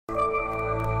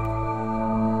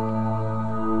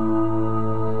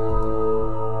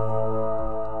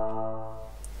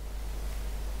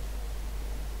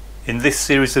In this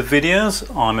series of videos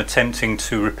I'm attempting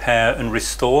to repair and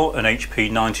restore an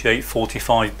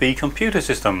HP9845B computer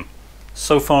system.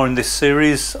 So far in this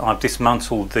series I've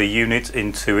dismantled the unit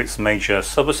into its major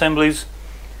sub-assemblies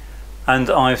and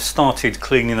I've started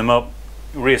cleaning them up,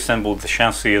 reassembled the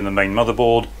chassis and the main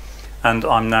motherboard, and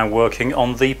I'm now working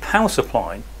on the power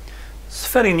supply. It's a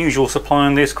fairly unusual supply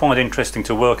on this, quite interesting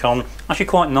to work on, actually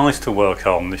quite nice to work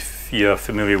on if you're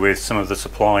familiar with some of the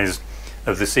supplies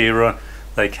of this era.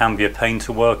 They can be a pain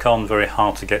to work on, very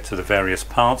hard to get to the various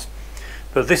parts.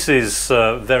 But this is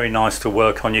very nice to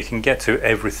work on. You can get to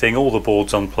everything, all the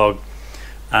boards unplugged,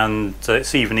 and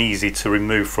it's even easy to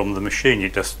remove from the machine.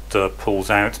 It just pulls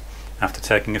out after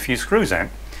taking a few screws out.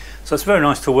 So it's very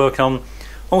nice to work on.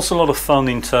 Also a lot of fun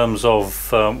in terms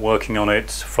of working on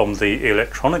it from the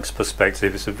electronics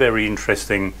perspective. It's a very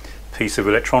interesting piece of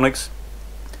electronics.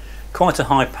 Quite a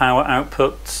high power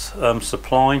output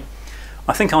supply.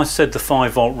 I think I said the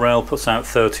 5-volt rail puts out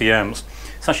 30 amps.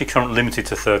 It's actually currently limited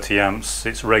to 30 amps.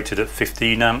 It's rated at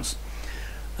 15 amps.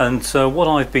 And what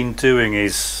I've been doing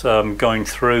is going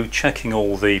through, checking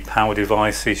all the power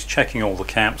devices, checking all the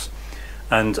caps.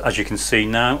 And as you can see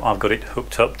now, I've got it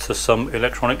hooked up to some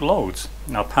electronic loads.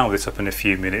 I'll power this up in a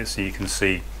few minutes so you can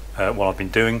see what I've been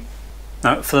doing.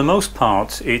 Now, for the most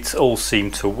part, it all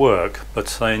seemed to work.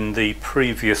 But in the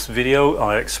previous video,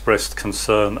 I expressed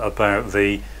concern about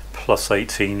the plus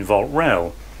 18 volt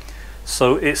rail.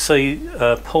 So it's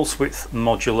a pulse width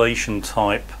modulation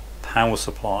type power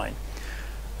supply,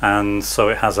 and so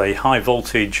it has a high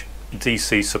voltage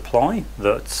DC supply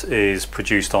that is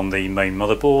produced on the main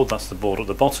motherboard. That's the board at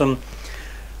the bottom,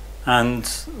 and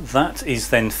that is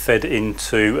then fed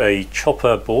into a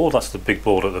chopper board. That's the big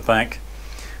board at the back.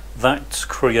 That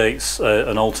creates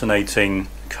an alternating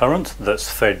current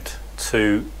that's fed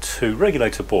to two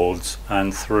regulator boards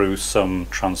and through some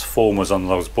transformers on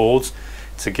those boards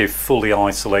to give fully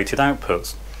isolated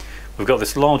outputs. We've got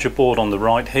this larger board on the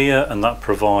right here, and that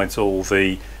provides all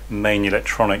the main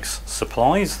electronics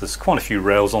supplies. There's quite a few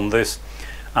rails on this,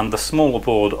 and the smaller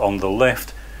board on the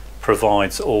left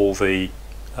provides all the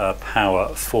power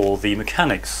for the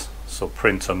mechanics, so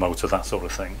printer, motor, that sort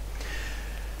of thing.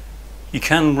 You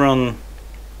can run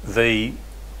the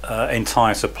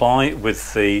entire supply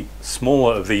with the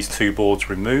smaller of these two boards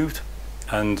removed,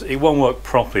 and it won't work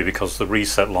properly because the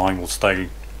reset line will stay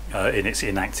in its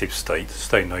inactive state,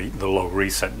 stay in the low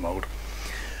reset mode.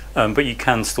 But you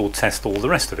can still test all the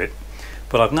rest of it.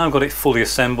 But I've now got it fully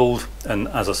assembled, and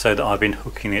as I said, I've been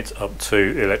hooking it up to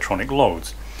electronic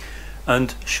loads.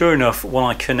 And sure enough, when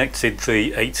I connected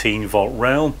the 18 volt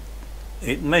rail,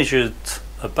 it measured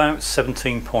about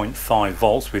 17.5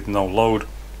 volts with no load.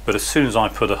 But as soon as I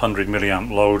put a 100 milliamp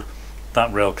load,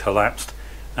 that rail collapsed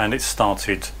and it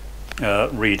started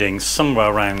reading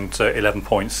somewhere around 11.6,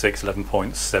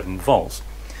 11.7 volts.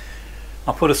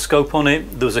 I put a scope on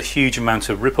it. There was a huge amount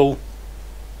of ripple,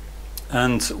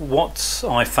 and what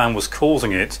I found was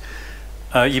causing it,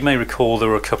 you may recall there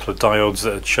were a couple of diodes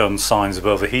that had shown signs of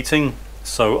overheating,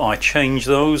 so I changed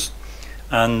those,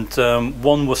 and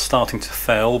one was starting to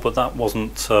fail, but that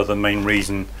wasn't the main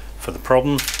reason for the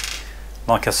problem.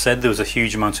 Like I said, there was a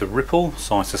huge amount of ripple,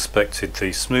 so I suspected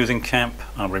the smoothing cap.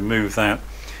 I removed that,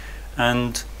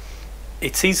 and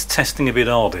it is testing a bit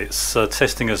odd. It's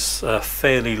testing as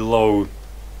fairly low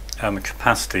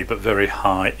capacity but very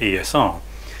high ESR.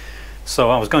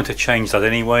 So I was going to change that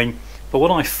anyway, but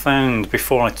what I found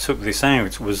before I took this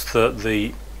out was that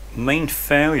the main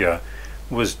failure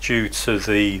was due to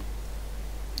the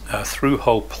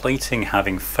through-hole plating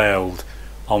having failed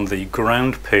on the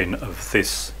ground pin of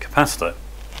this capacitor.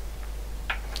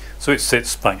 So it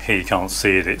sits back here, you can't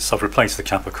see it. I've replaced the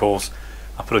cap, of course.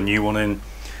 I put a new one in,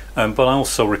 but I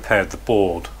also repaired the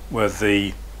board where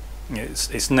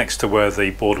it's next to where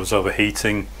the board was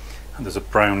overheating, and there's a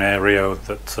brown area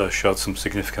that showed some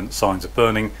significant signs of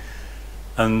burning,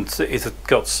 and it had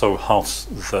got so hot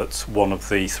that one of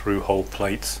the through-hole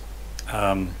plate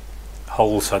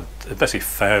holes had basically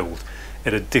failed.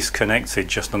 It had disconnected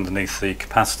just underneath the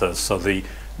capacitor, so the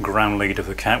ground lead of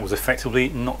the cap was effectively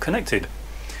not connected.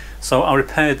 So I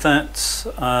repaired that,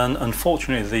 and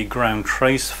unfortunately the ground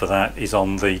trace for that is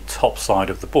on the top side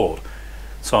of the board.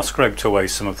 So I scraped away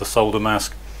some of the solder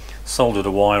mask, soldered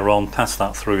a wire on, passed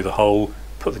that through the hole,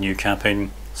 put the new cap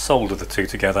in, soldered the two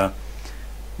together,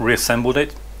 reassembled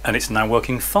it, and it's now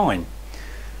working fine.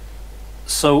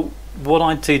 So what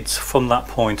I did from that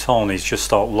point on is just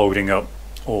start loading up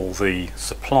all the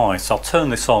supply. So I'll turn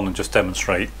this on and just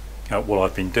demonstrate what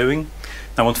I've been doing.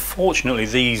 Now unfortunately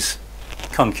these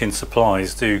Kunkin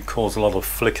supplies do cause a lot of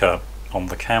flicker on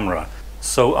the camera,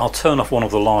 So I'll turn off one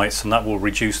of the lights and that will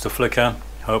reduce the flicker,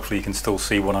 Hopefully you can still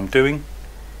see what I'm doing.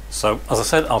 So as I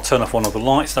said, I'll turn off one of the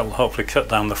lights. That will hopefully cut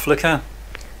down the flicker.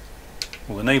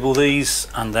 We'll enable these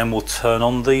and then we'll turn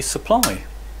on the supply.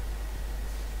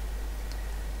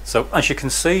 So as you can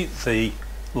see, the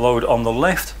load on the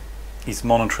left is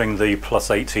monitoring the plus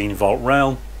 18 volt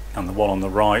rail, and the one on the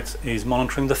right is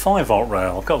monitoring the 5 volt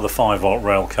rail. I've got the 5 volt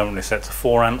rail currently set to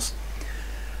 4 amps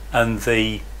and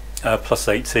the plus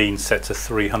 18 set to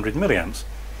 300 milliamps,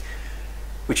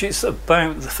 which is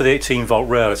about, for the 18 volt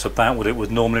rail, it's about what it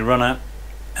would normally run at.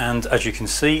 And as you can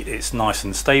see, it's nice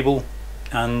and stable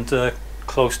and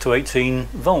close to 18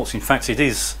 volts. In fact, it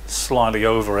is slightly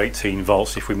over 18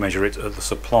 volts if we measure it at the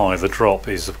supply. The drop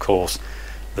is, of course,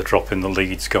 the drop in the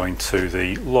leads going to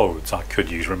the loads. I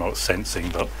could use remote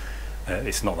sensing, but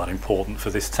it's not that important for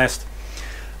this test.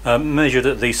 Measured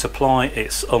at the supply,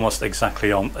 it's almost exactly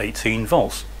on 18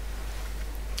 volts.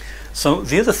 So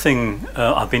the other thing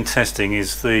I've been testing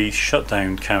is the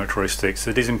shutdown characteristics.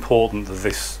 It is important that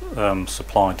this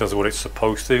supply does what it's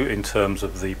supposed to in terms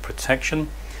of the protection.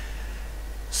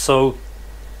 So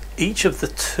each of the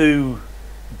two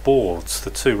boards, the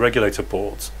two regulator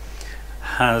boards,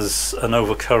 has an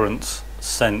overcurrent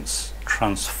sense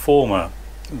transformer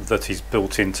that is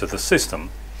built into the system,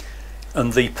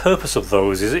 and the purpose of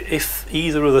those is if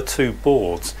either of the two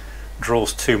boards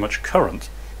draws too much current,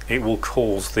 it will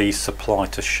cause the supply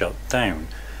to shut down.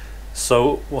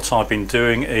 So what I've been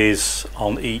doing is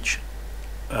on each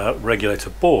regulator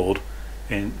board,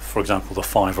 in for example the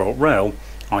 5 volt rail,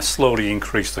 I slowly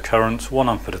increase the current 1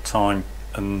 amp at a time,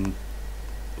 and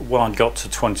when I got to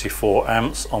 24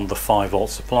 amps on the 5 volt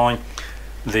supply,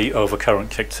 the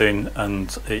overcurrent kicked in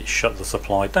and it shut the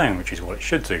supply down, which is what it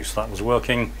should do. So that was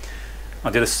working. I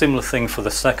did a similar thing for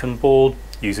the second board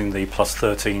using the plus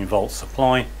 13 volt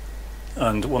supply,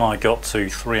 and when I got to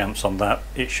 3 amps on that,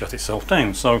 it shut itself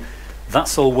down. So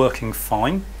that's all working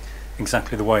fine,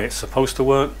 exactly the way it's supposed to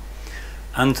work.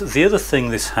 And the other thing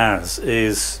this has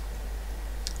is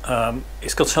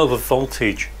it's got over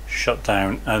voltage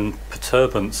shutdown and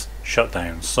perturbance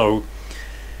shutdown. So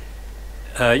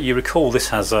you recall this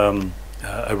has a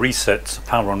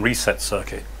power on reset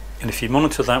circuit, and if you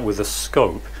monitor that with a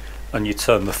scope and you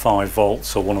turn the 5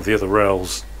 volts or one of the other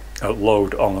rails at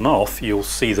load on and off, you'll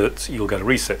see that you'll get a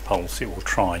reset pulse. It will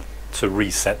try to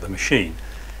reset the machine.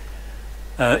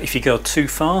 If you go too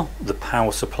far, the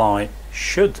power supply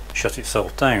should shut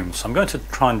itself down. So I'm going to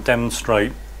try and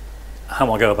demonstrate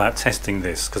how I go about testing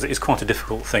this, because it is quite a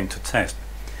difficult thing to test.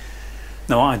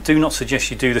 Now, I do not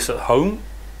suggest you do this at home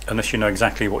unless you know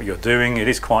exactly what you're doing. It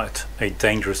is quite a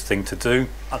dangerous thing to do.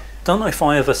 I don't know if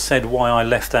I ever said why I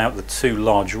left out the two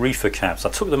large reefer caps. I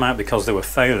took them out because they were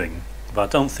failing, but I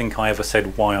don't think I ever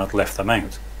said why I'd left them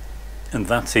out, and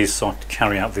that is so I could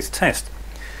carry out this test.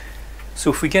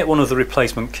 So if we get one of the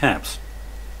replacement caps,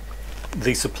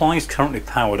 the supply is currently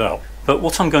powered up, but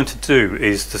what I'm going to do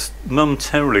is just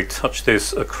momentarily touch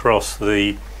this across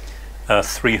the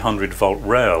 300 volt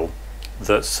rail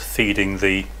that's feeding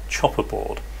the chopper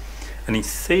board, and in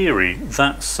theory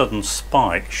that sudden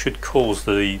spike should cause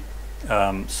the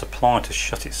supply to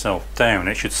shut itself down.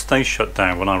 It should stay shut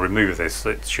down when I remove this.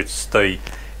 It should stay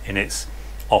in its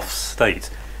off state.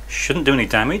 Shouldn't do any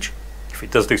damage. If it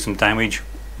does do some damage,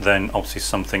 then obviously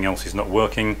something else is not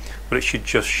working, but it should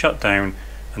just shut down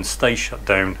and stay shut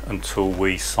down until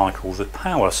we cycle the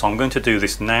power. So I'm going to do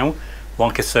this now.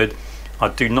 Like I said, I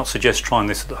do not suggest trying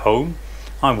this at home.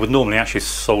 I would normally actually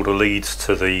solder leads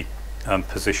to the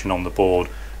position on the board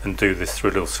and do this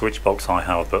through a little switch box I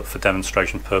have, but for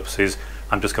demonstration purposes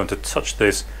I'm just going to touch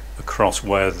this across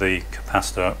where the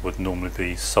capacitor would normally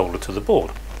be soldered to the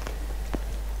board.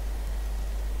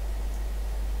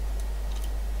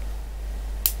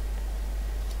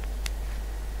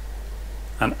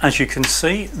 And as you can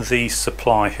see, the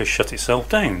supply has shut itself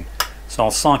down. So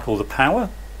I'll cycle the power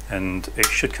and it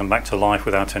should come back to life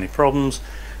without any problems.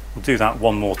 We'll do that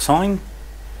one more time.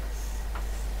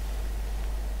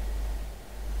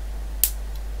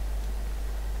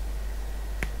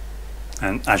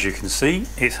 And as you can see,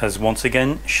 it has once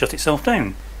again shut itself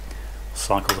down.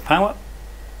 Cycle the power.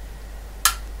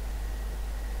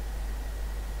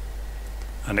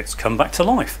 And it's come back to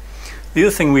life. The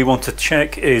other thing we want to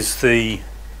check is the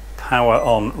power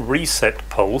on reset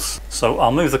pulse. So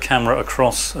I'll move the camera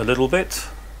across a little bit.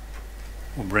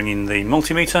 We'll bring in the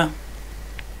multimeter.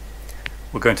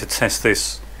 We're going to test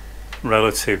this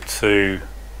relative to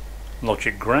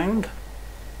logic ground.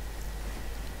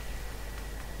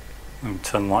 And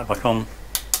turn the light back on.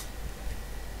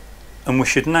 And we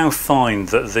should now find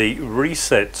that the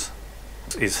reset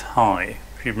is high.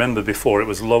 If you remember, before it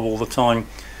was low all the time,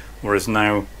 whereas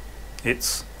now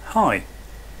it's high.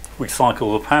 we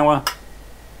cycle the power.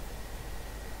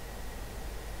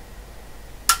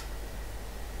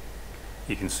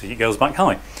 You can see it goes back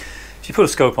high. If you put a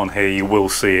scope on here, you will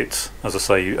see it, as I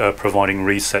say, providing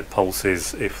reset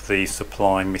pulses if the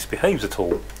supply misbehaves at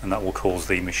all, and that will cause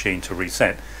the machine to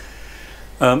reset.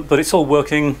 But it's all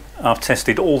working. I've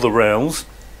tested all the rails,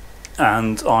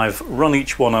 and I've run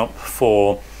each one up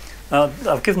for,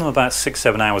 I've given them about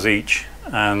 6-7 hours each,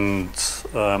 and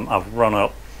I've run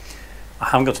up, I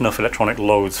haven't got enough electronic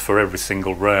loads for every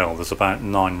single rail. There's about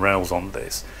 9 rails on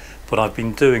this, but I've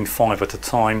been doing 5 at a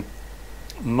time.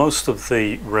 Most of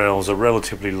the rails are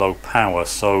relatively low power,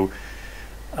 so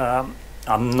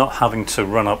I'm not having to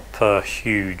run up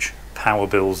huge power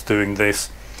bills doing this.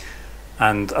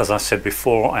 And as I said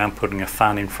before, I am putting a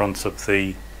fan in front of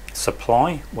the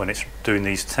supply when it's doing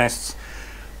these tests,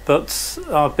 but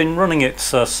I've been running it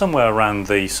somewhere around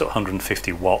the sort of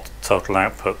 150 watt total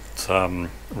output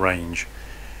range,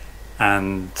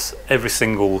 and every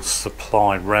single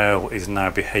supply rail is now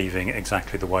behaving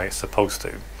exactly the way it's supposed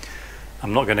to.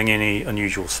 I'm not getting any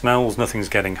unusual smells, nothing's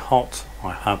getting hot.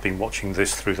 I have been watching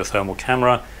this through the thermal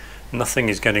camera. Nothing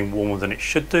is getting warmer than it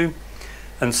should do.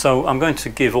 And so I'm going to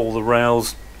give all the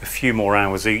rails a few more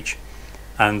hours each,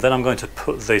 and then I'm going to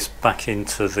put this back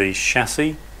into the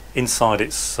chassis inside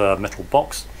its metal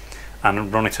box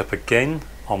and run it up again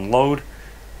on load,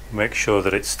 make sure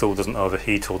that it still doesn't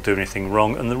overheat or do anything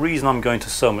wrong. And the reason I'm going to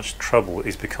so much trouble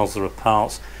is because there are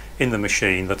parts in the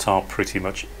machine that are pretty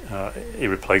much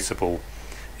irreplaceable,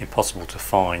 impossible to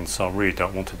find, so I really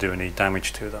don't want to do any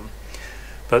damage to them.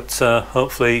 But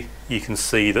hopefully you can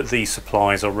see that these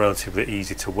supplies are relatively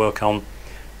easy to work on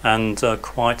and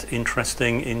quite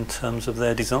interesting in terms of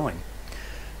their design.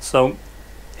 So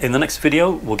in the next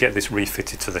video we'll get this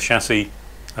refitted to the chassis,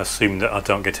 assuming that I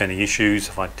don't get any issues.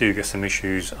 If I do get some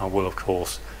issues, I will of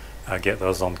course get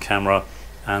those on camera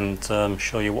and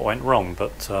show you what went wrong,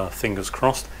 but fingers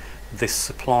crossed, this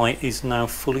supply is now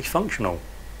fully functional.